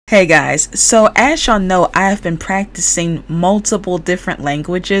Hey guys, so as y'all know, I have been practicing multiple different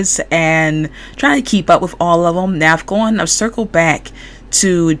languages and trying to keep up with all of them. Now I've circled back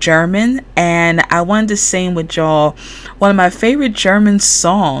to German, and I wanted to sing with y'all one of my favorite German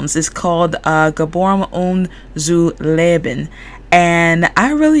songs. Is called Geboren zu Leben, and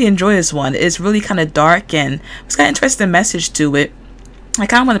I really enjoy this one. It's really kind of dark and it's got an interesting message to it. I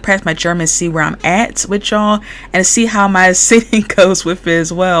kind of want to practice my German, see where I'm at with y'all, and see how my singing goes with it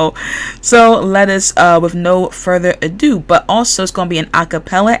as well. So let us, with no further ado, but also it's going to be an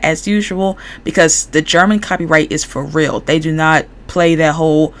acapella as usual, because the German copyright is for real. They do not play that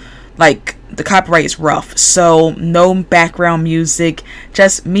whole, like, the copyright is rough. So no background music,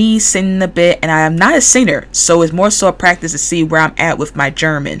 just me singing a bit, and I am not a singer, so it's more so a practice to see where I'm at with my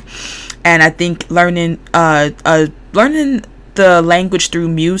German. And I think learning the language through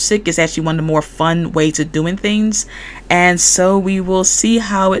music is actually one of the more fun ways of doing things, and so we will see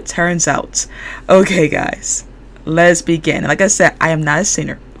how it turns out. Okay guys, let's begin. Like I said, I am not a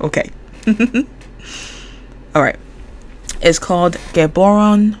singer. Okay. Alright, it's called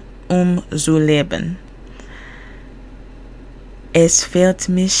Geboren zu Leben. Es fällt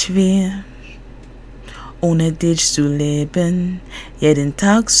mir schwer, ohne dich zu leben, jeden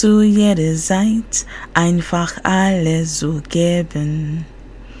Tag zu jeder Zeit, einfach alles zu geben.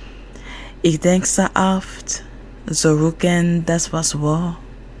 Ich denk so oft zurück an das, was war,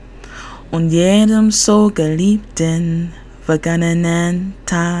 und jedem so geliebten, vergangenen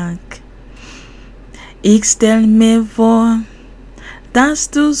Tag. Ich stell mir vor,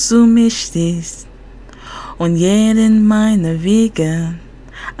 dass du zu mir stehst, und jeden meiner Wege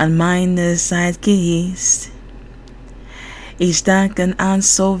an meiner Seite gehst. Ich danke an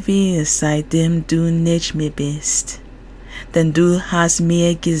so wie seitdem du nicht mehr bist, denn du hast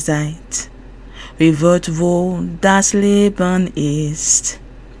mir gesagt, wie wird wohl das Leben ist.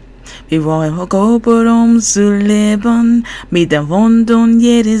 Wir wollen geboren zu leben, mit den Wundern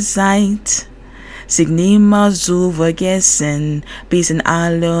jeder Zeit, sich niemals zu vergessen, bis in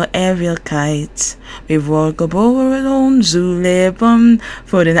alle Ewigkeit. Wir wurden geboren zu leben,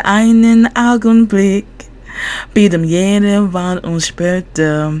 für den einen Augenblick, bei dem jeder Wann uns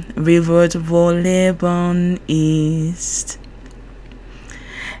spürte, wie wird wohl Leben ist.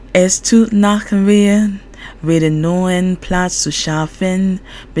 Es tut nachher weh, wieder neuen Platz zu schaffen,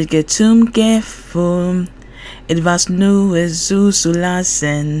 mit getum Gefühl, etwas Neues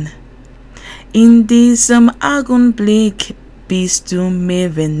zuzulassen. In diesem Augenblick bist du mir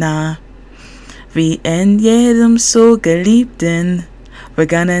nah, wie in jedem so geliebten,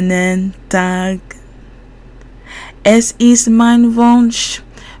 vergangenen Tag. Es ist mein Wunsch,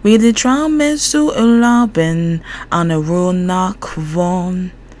 wieder Träume zu erlauben, eine Ruhe nach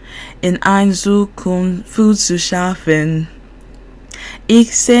Wohn, in eine Zukunft zu schaffen.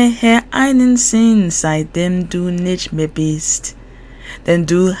 Ich sehe einen Sinn, seitdem du nicht mehr bist, denn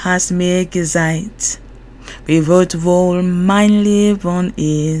du hast mir gesagt, wie wird wohl mein Leben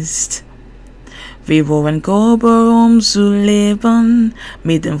ist. Wir wollen geboren zu leben,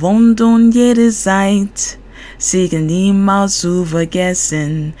 mit den Wundern jeder Zeit, sich niemals zu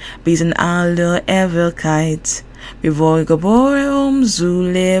vergessen, bis in alle Ewigkeit. Wir wollen geboren zu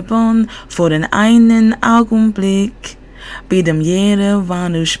leben, für den einen Augenblick, bei dem jeder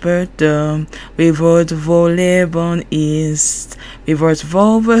Wann spürte, wie wird wohl Leben ist. Wie wird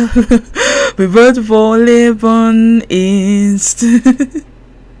wohl Leben ist.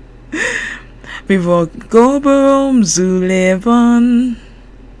 Wir wollen geboren zu leben,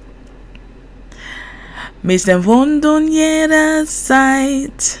 mit den Wundern jeder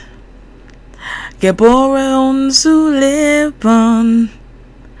Zeit, geboren zu leben.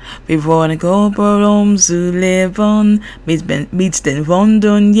 Wir wollen geboren zu leben, mit den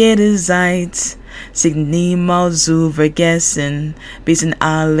Wundern jeder Zeit, sich niemals zu vergessen, bis in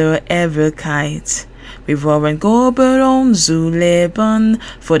alle Ewigkeit. Wir wollen geboren zu leben,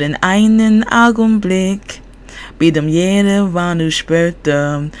 für den einen Augenblick, bei dem jeder Wann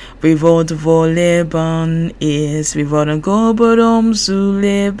spürte, wie wird wohl Leben ist. Wir wollen geboren zu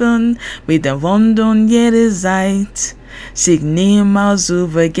leben, mit den Wundern jeder Zeit, sich niemals zu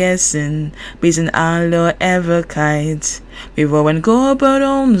vergessen, bis in alle Ewigkeit. Wir wollen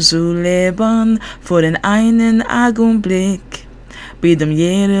geboren zu leben, für den einen Augenblick, bei dem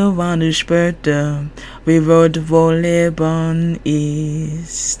jeder Wann spürte, wie wird wohl Leben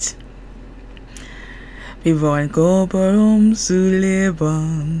ist. Wir wollen geboren zu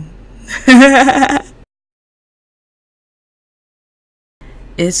leben.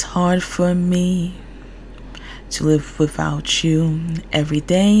 It's hard for me to live without you every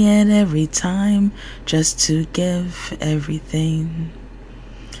day and every time, just to give everything.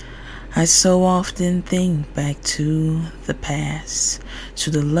 I so often think back to the past, to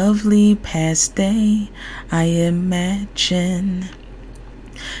the lovely past day. I imagine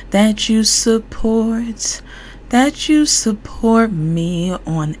that you support me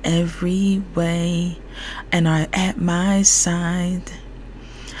on every way and are at my side.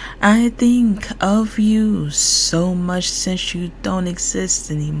 I think of you so much since you don't exist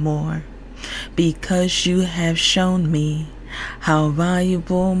anymore, because you have shown me how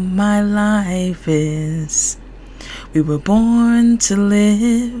valuable my life is. We were born to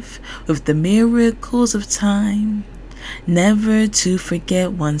live with the miracles of time, never to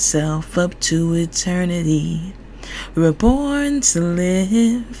forget oneself up to eternity. We were born to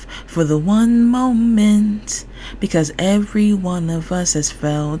live for the one moment, because every one of us has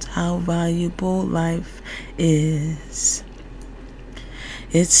felt how valuable life is.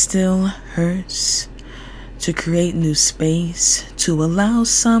 It still hurts to create new space, to allow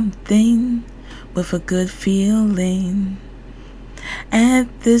something with a good feeling.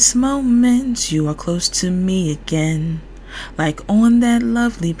 At this moment, you are close to me again, like on that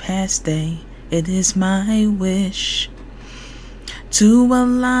lovely past day. It is my wish to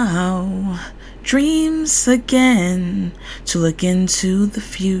allow dreams again, to look into the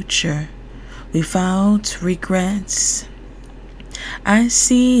future without regrets. I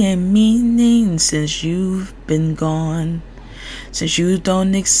see a meaning since you've been gone, since you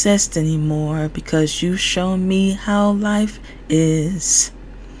don't exist anymore, because you've shown me how life is.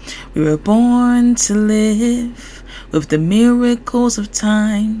 We were born to live with the miracles of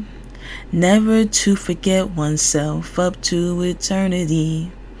time, never to forget oneself up to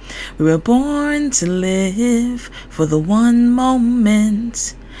eternity. We were born to live for the one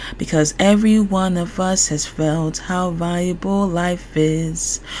moment, because every one of us has felt how valuable life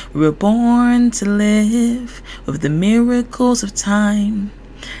is. We were born to live with the miracles of time,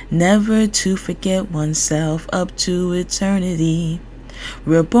 never to forget oneself up to eternity.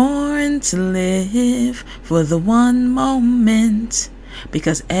 We were born to live for the one moment,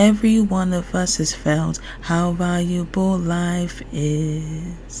 because every one of us has felt how valuable life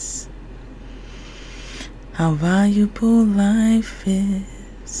is. How valuable life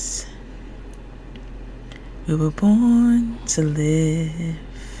is. We were born to live.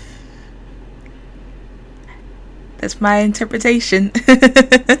 That's my interpretation.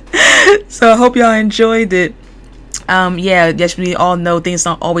 So I hope y'all enjoyed it. Yeah, yes, we all know things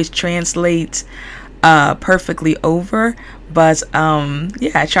don't always translate perfectly over, but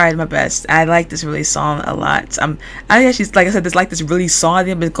yeah, I tried my best. I like this really song a lot. I actually, like I said, this really song.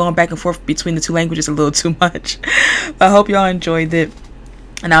 I've been going back and forth between the two languages a little too much. I hope y'all enjoyed it,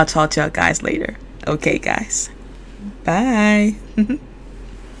 and I'll talk to y'all guys later. Okay, guys, bye.